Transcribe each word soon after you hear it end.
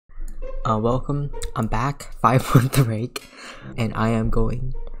Welcome. I'm back, 5-month break, and I am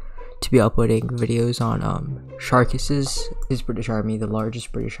going to be uploading videos on Sharkus' British Army, the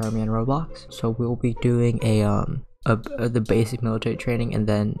largest British army on Roblox. So we'll be doing the basic military training, and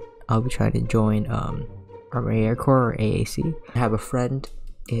then I'll be trying to join Army Air Corps or AAC. I have a friend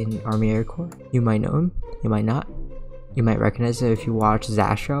in Army Air Corps. You might know him, you might not. You might recognize him if you watch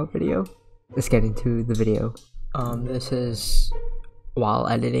Zastrow video. Let's get into the video. This is while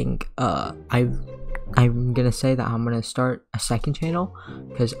editing. I'm gonna say that I'm gonna start a second channel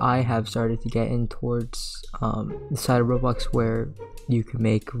because I have started to get in towards the side of Roblox where you can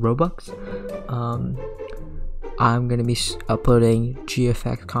make Robux. I'm gonna be uploading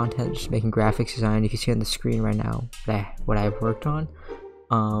GFX content, just making graphics design. You can see on the screen right now what I've worked on,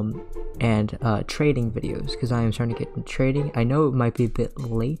 and trading videos because I am starting to get into trading. I know it might be a bit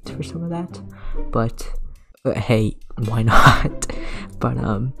late for some of that, but hey, why not? But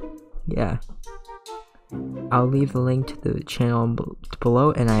yeah, I'll leave the link to the channel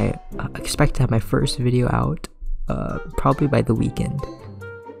below, and I expect to have my first video out probably by the weekend.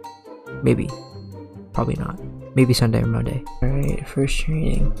 Maybe, probably not. Maybe Sunday or Monday. Alright, first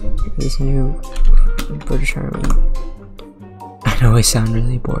training. This new British Army. I know I sound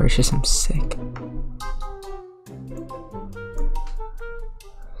really bored, it's just I'm sick.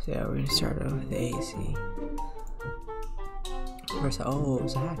 So yeah, we're gonna start off with the AC. Where's that? Oh,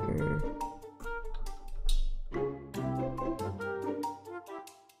 it's a hacker.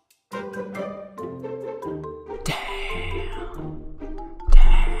 Damn.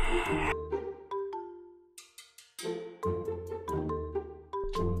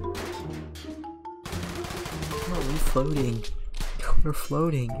 Oh, we're floating. We're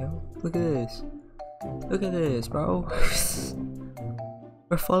floating, yo. Look at this. Look at this, bro.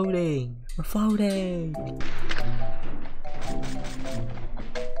 We're floating. We're floating.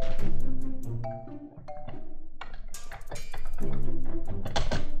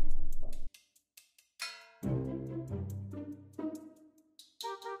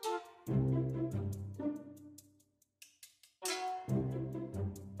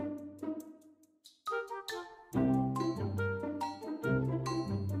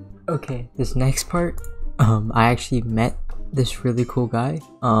 Okay, this next part, I actually met this really cool guy.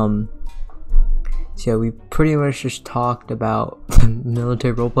 So yeah, we pretty much just talked about the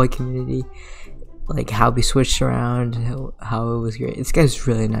military roleplay community, like how we switched around, how it was great. This guy's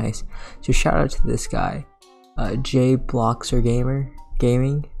really nice. So shout out to this guy, J Bloxer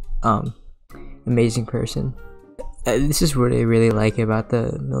Gaming, amazing person. This is what I really like about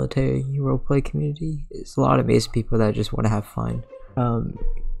the military roleplay community. It's a lot of amazing people that just want to have fun.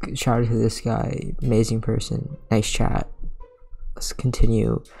 Shout out to this guy, amazing person, nice chat. Let's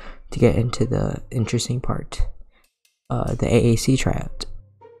continue to get into the interesting part, the AAC tryout.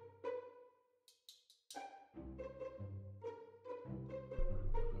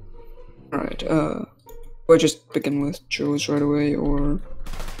 Alright, do I just begin with Joe's right away, or...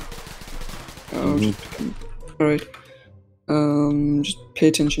 Alright, just pay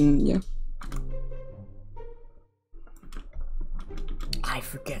attention, yeah. I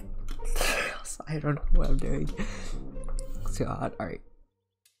forget. I don't know what I'm doing. God, alright.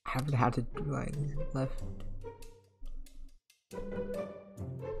 I haven't had to do lines left.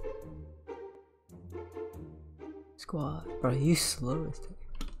 Squad. Bro, you slow as time.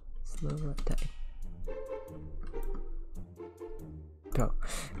 Slow as time. Bro.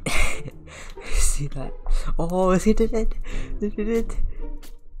 See that? Oh, he did it! They did it!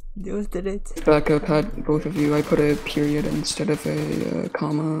 Those did it! Backup had both of you. I put a period instead of a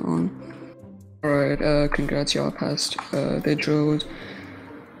comma on. Alright, congrats, y'all passed. They drilled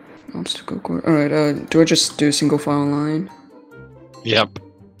obstacle course. Alright, do I just do single file line? Yep.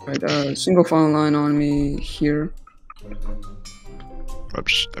 Alright, single file line on me here.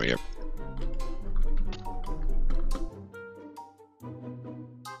 Oops, there we go.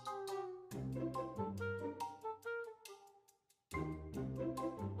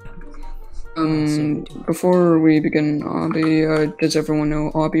 Before we begin obby, does everyone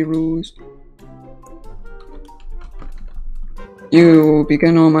know obby rules? You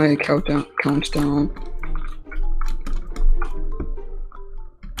begin on my countdown.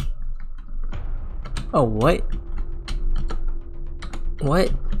 Oh, what?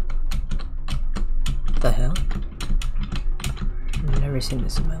 What? The hell? I've never seen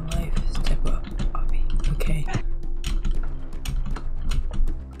this in my life. This type of hobby. Okay.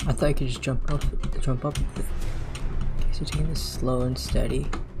 I thought I could just jump up with it. Okay, so taking this slow and steady.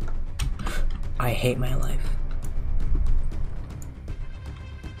 I hate my life.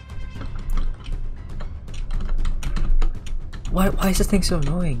 Why is this thing so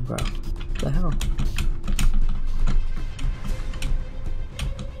annoying, bro? the hell?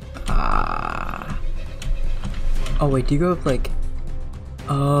 Oh wait, do you go up like...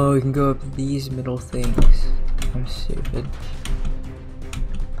 Oh, you can go up these middle things. I'm stupid.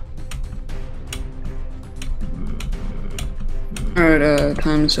 Alright,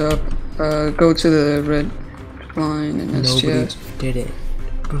 time's up. Go to the red line and STS. Nobody did it.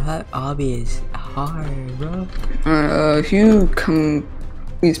 Bro, that obby is hard, bro. Alright, Hugh,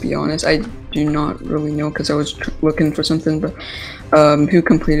 please be honest. I do not really know because I was looking for something, but who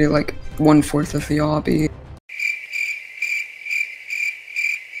completed like 1/4 of the obby?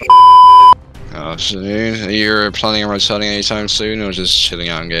 Oh, so you're planning on returning anytime soon, or just chilling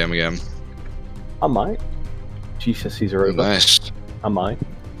out in game again? I might. GCSEs are over. Nice. I might.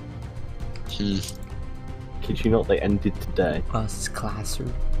 Kid you not, they ended today. Oh, it's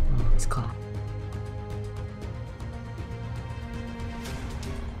classroom. Oh, it's class.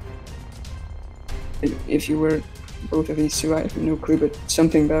 If you were both of these two, I have no clue, but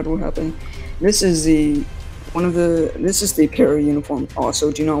something bad will happen. This is the para uniform.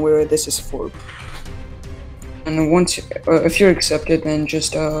 Also, do not wear it. This is for. And once, if you're accepted, then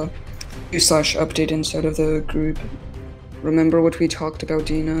just /update instead of the group. Remember what we talked about,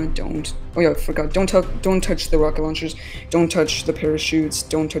 Dina? Don't. Oh yeah, I forgot. Don't touch the rocket launchers. Don't touch the parachutes.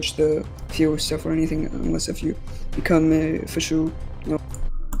 Don't touch the fuel stuff or anything unless if you become a official. No.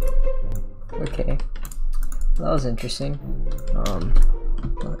 Okay, that was interesting.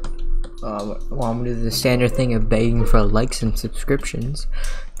 Well, I'm gonna do the standard thing of begging for likes and subscriptions,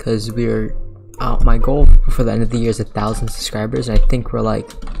 because we're my goal for the end of the year is 1,000 subscribers, and I think we're like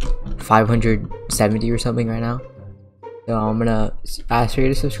 570 or something right now. So I'm gonna ask for you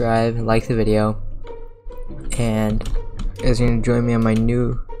to subscribe, like the video, and you guys are gonna join me on my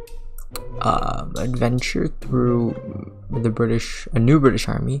new adventure through a new British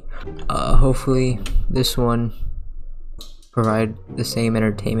Army. Hopefully this one provide the same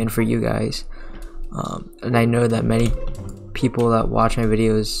entertainment for you guys, and I know that many people that watch my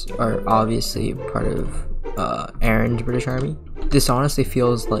videos are obviously part of Aaron's British Army. This honestly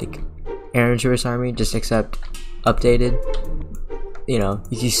feels like Aaron's British Army, just except updated. You know,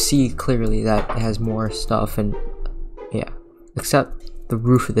 you can see clearly that it has more stuff, and yeah, except the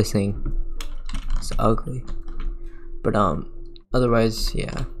roof of this thing, it's ugly. But otherwise,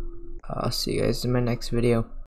 yeah, I'll see you guys in my next video.